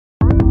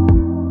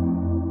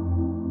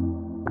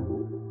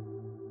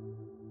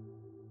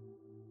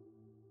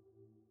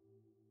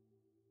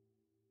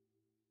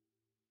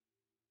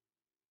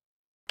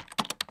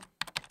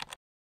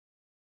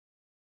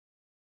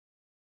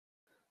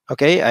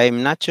Okay,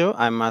 I'm Nacho.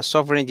 I'm a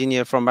software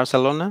engineer from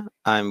Barcelona.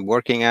 I'm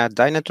working at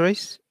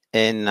Dynatrace,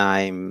 and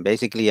I'm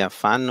basically a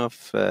fan of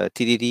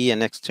TDD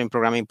and extreme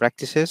programming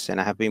practices.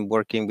 And I have been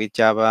working with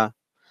Java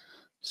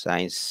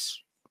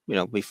since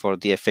before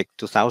the Effect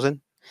 2000.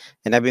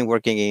 And I've been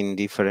working in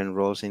different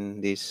roles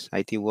in this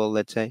IT world,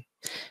 let's say.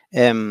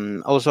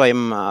 Also,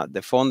 I'm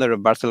the founder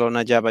of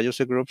Barcelona Java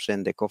user groups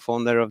and the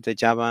co-founder of the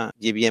Java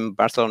GVM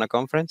Barcelona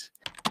conference.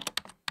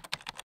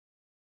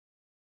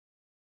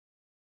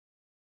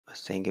 I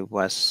think it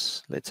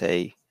was, let's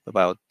say,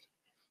 about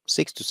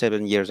 6 to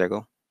 7 years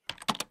ago.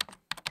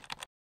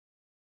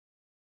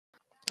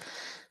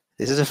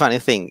 This is a funny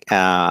thing.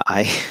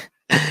 I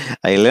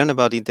I learned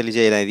about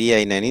IntelliJ IDEA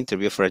in an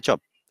interview for a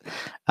job.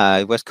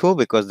 It was cool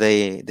because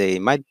they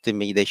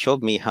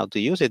showed me how to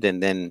use it,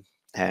 and then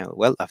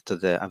well, after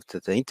the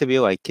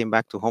interview, I came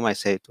back to home. I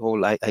said,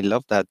 "Oh, I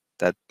love that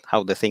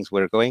how the things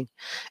were going,"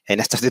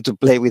 and I started to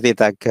play with it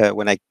like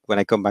when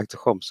I come back to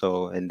home.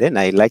 So and then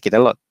I like it a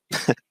lot.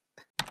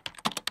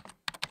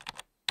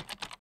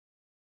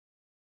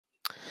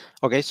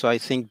 Okay, so I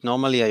think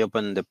normally I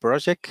open the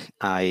project.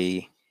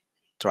 I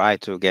try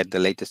to get the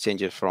latest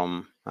changes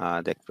from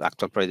the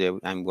actual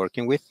project I'm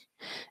working with,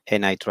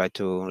 and I try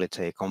to, let's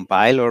say,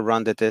 compile or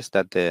run the test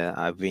that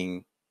I've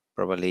been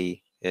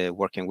probably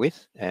working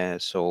with.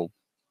 So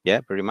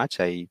yeah, pretty much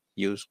I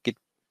use Git,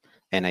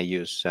 and I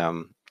use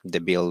the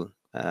build,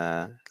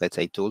 let's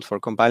say, tool for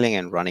compiling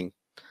and running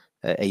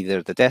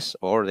either the test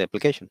or the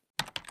application.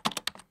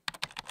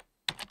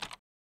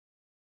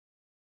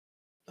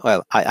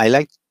 Well, I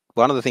like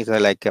one of the things that I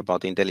like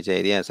about IntelliJ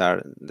IDEAs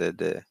are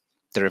the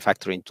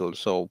refactoring tool.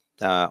 So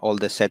all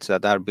the sets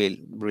that are built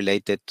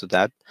related to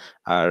that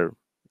are,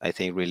 I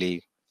think,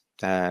 really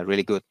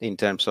good in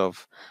terms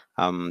of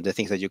the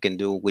things that you can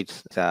do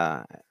with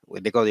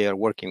the code you're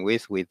working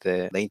with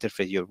the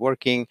interface you're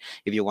working.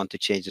 If you want to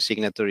change the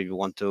signature, if you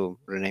want to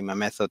rename a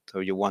method,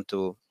 or you want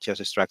to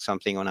just extract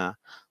something on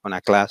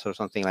a class or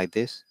something like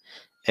this.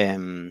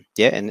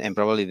 Yeah, and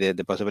probably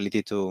the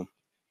possibility to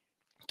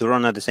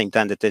run at the same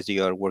time the test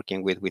you are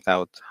working with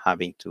without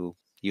having to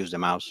use the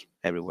mouse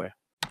everywhere.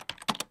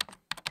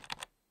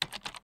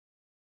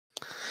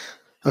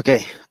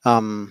 Okay.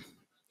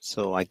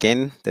 So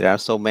again, there are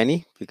so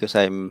many because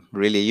I'm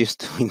really used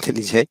to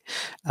IntelliJ,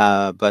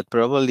 but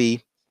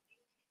probably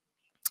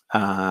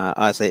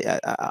as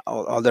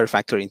other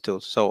factoring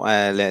tools. So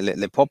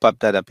the pop-up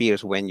that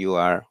appears when you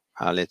are,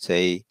 let's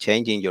say,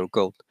 changing your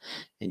code,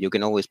 and you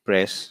can always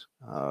press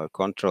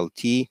Control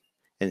T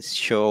and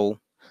show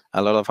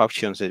a lot of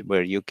options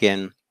where you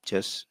can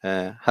just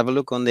have a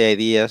look on the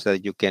ideas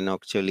that you can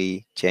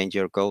actually change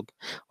your code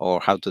or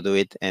how to do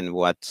it, and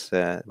what's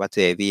the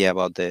idea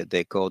about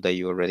the code that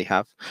you already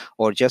have.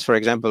 Or just, for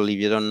example, if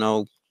you don't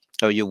know,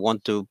 or you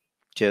want to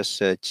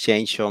just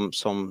change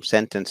some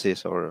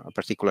sentences or a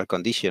particular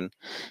condition,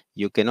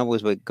 you can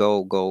always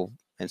go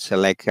and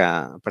select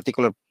a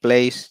particular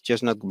place,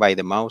 just not by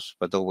the mouse,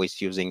 but always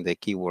using the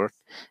keyword,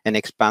 and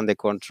expand the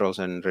controls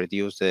and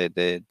reduce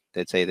the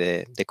let's say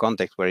the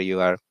context where you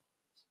are.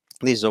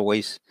 This is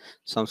always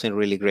something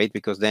really great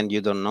because then you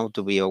don't know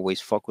to be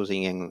always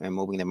focusing and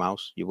moving the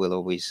mouse. You will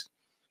always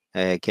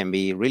can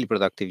be really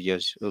productive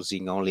just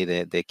using only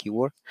the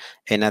keyword.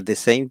 And at the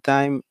same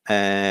time,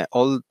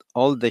 all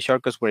the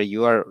shortcuts where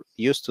you are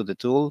used to the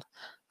tool,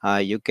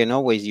 you can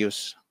always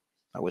use,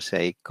 I would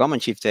say,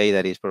 Command Shift A.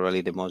 That is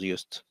probably the most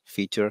used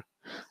feature,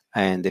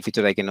 and the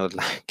feature I cannot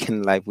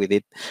can live with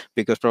it,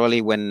 because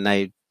probably when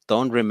I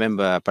don't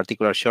remember a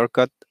particular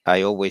shortcut,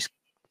 I always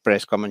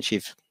press Command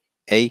Shift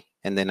A,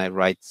 and then I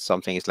write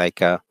something. It's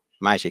like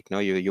magic. No,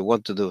 you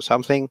want to do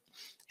something,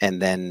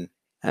 and then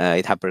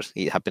it happens.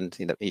 It happens.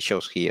 It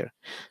shows here,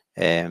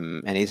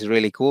 and it's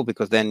really cool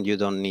because then you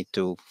don't need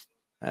to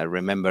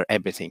remember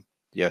everything.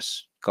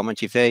 Just Command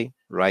Shift A,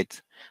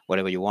 write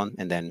whatever you want,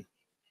 and then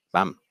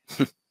bam,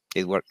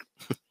 it worked.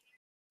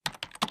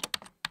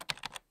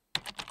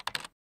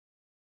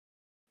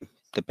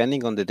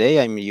 Depending on the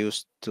day, I'm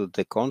used to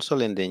the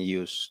console and then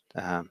use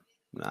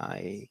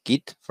my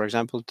Git, for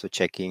example, to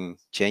checking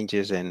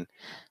changes and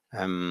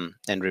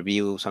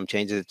review some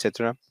changes,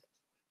 etc.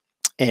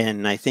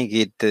 And I think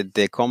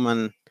the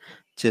common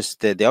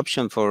just the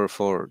option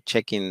for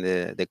checking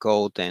the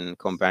code and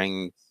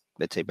comparing,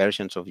 let's say,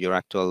 versions of your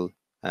actual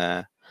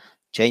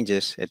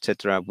changes,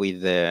 etc.,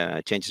 with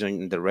the changes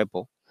in the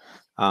repo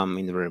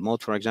in the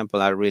remote, for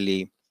example, are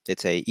really,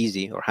 let's say,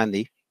 easy or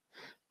handy.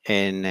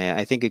 And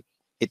I think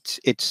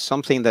it's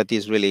something that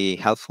is really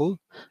helpful.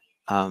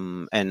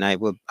 And I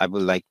would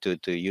like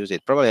to use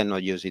it. Probably I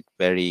not use it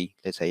very,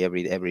 let's say,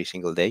 every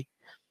single day,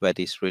 but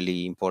it's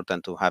really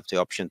important to have the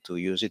option to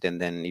use it.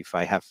 And then if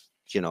I have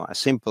a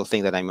simple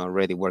thing that I'm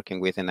already working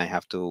with and I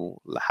have to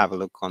have a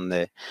look on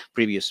the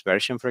previous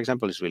version, for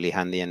example, it's really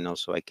handy. And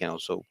also I can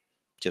also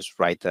just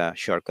write a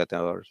shortcut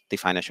or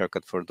define a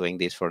shortcut for doing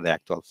this for the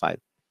actual file.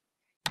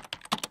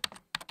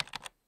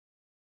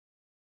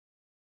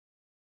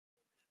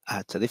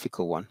 It's a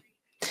difficult one.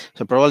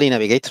 So probably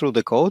navigate through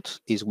the code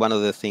is one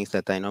of the things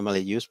that I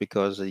normally use,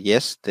 because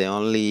yes, the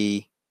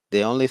only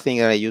The only thing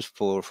that I use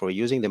for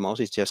using the mouse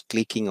is just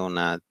clicking on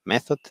a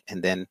method,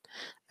 and then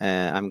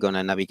I'm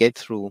gonna navigate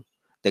through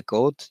the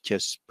code,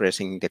 just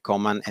pressing the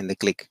command and the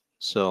click.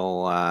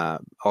 So,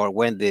 or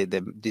when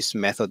this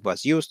method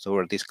was used,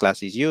 or this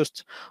class is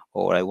used,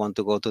 or I want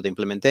to go to the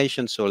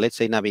implementation. So let's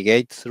say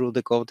navigate through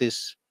the code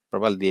is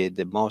probably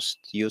the most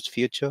used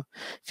feature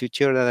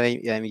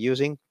that I'm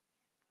using.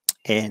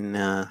 And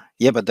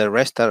yeah, but the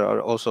rest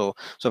are also,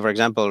 so for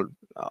example,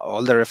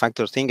 all the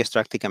refactor thing,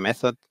 extracting a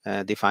method,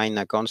 define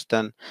a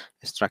constant,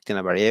 extracting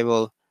a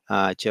variable,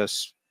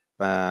 just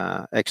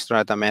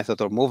extract a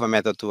method or move a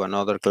method to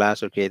another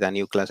class or create a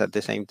new class at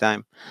the same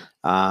time.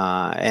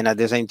 And at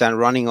the same time,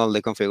 running all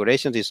the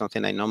configurations is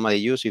something I normally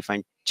use if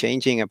I'm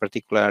changing a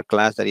particular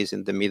class that is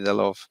in the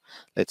middle of,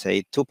 let's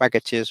say, two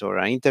packages or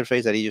an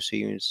interface that you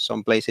see in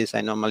some places.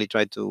 I normally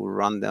try to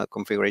run the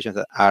configurations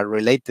that are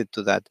related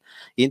to that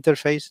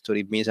interface. So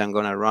it means I'm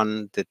going to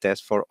run the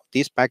test for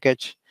this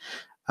package.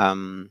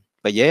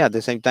 But yeah, at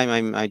the same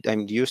time,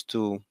 I'm used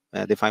to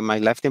define my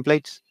live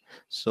templates.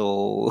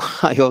 So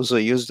I also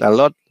use a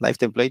lot live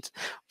templates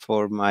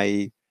for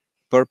my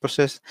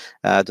purposes,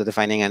 to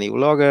defining a new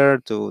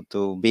logger,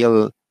 to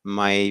build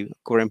my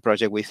current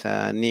project with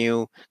a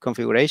new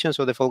configuration,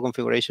 so the full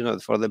configuration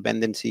for the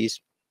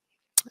dependencies.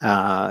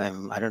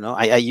 I don't know.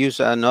 I use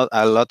a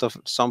lot of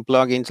some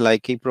plugins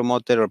like Key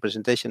Promoter or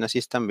Presentation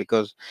Assistant,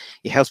 because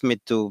it helps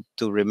me to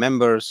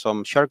remember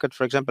some shortcuts.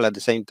 For example, at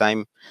the same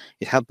time,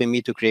 it's helping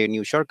me to create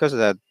new shortcuts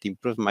that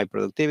improve my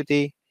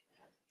productivity.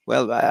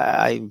 Well,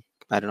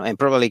 I don't know, and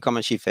probably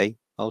Command Shift A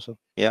also,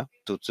 yeah,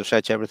 to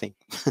search everything.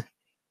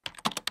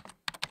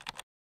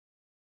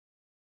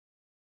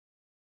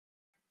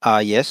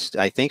 Yes,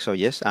 I think so.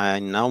 Yes,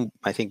 I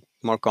think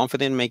more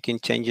confident making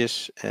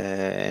changes,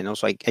 and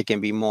also I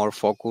can be more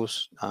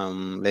focused,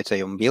 let's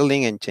say, on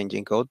building and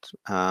changing code,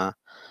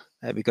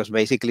 because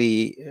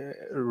basically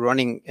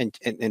running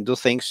and do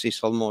things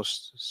is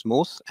almost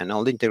smooth, and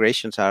all the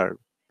integrations are,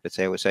 let's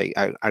say, I would say,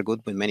 are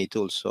good with many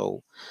tools.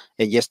 So,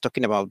 and just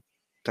talking about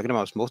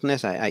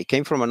smoothness, I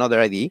came from another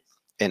IDE,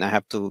 and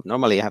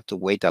normally I have to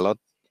wait a lot,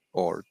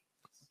 or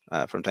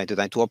from time to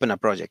time, to open a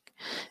project,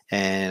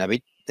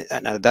 and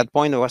at that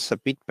point it was a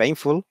bit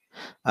painful,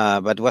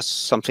 but was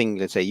something,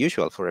 let's say,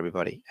 usual for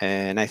everybody.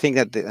 And I think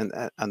that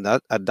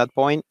at that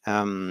point,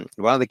 one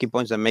of the key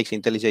points that makes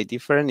IntelliJ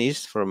different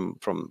is from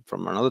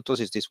another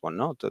tools is this one,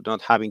 no, to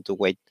not having to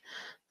wait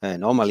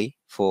normally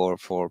for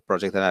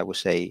projects that I would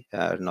say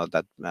are not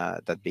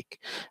that big.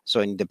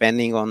 So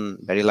depending on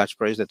very large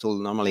projects, the tool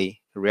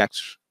normally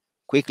reacts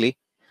quickly,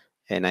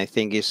 and I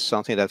think it's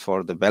something that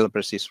for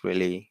developers is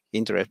really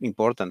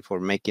important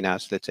for making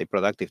us, let's say,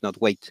 productive, not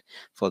wait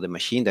for the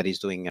machine that is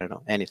doing, I don't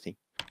know, anything.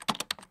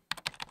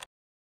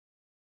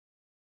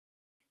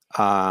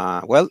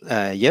 Well,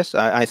 yes,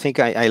 I think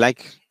I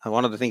like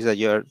one of the things that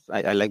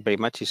I like very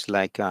much is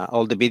like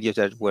all the videos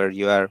that where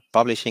you are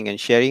publishing and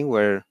sharing,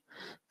 where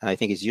I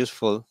think it's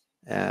useful,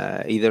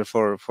 either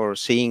for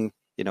seeing,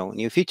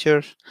 new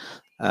features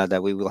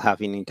that we will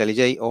have in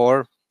IntelliJ,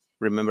 or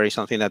remembering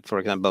something that, for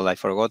example, I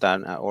forgot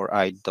or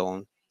I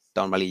don't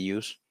normally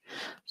use.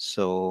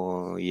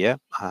 So yeah,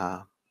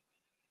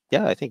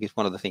 I think it's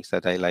one of the things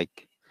that I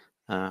like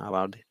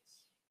about it.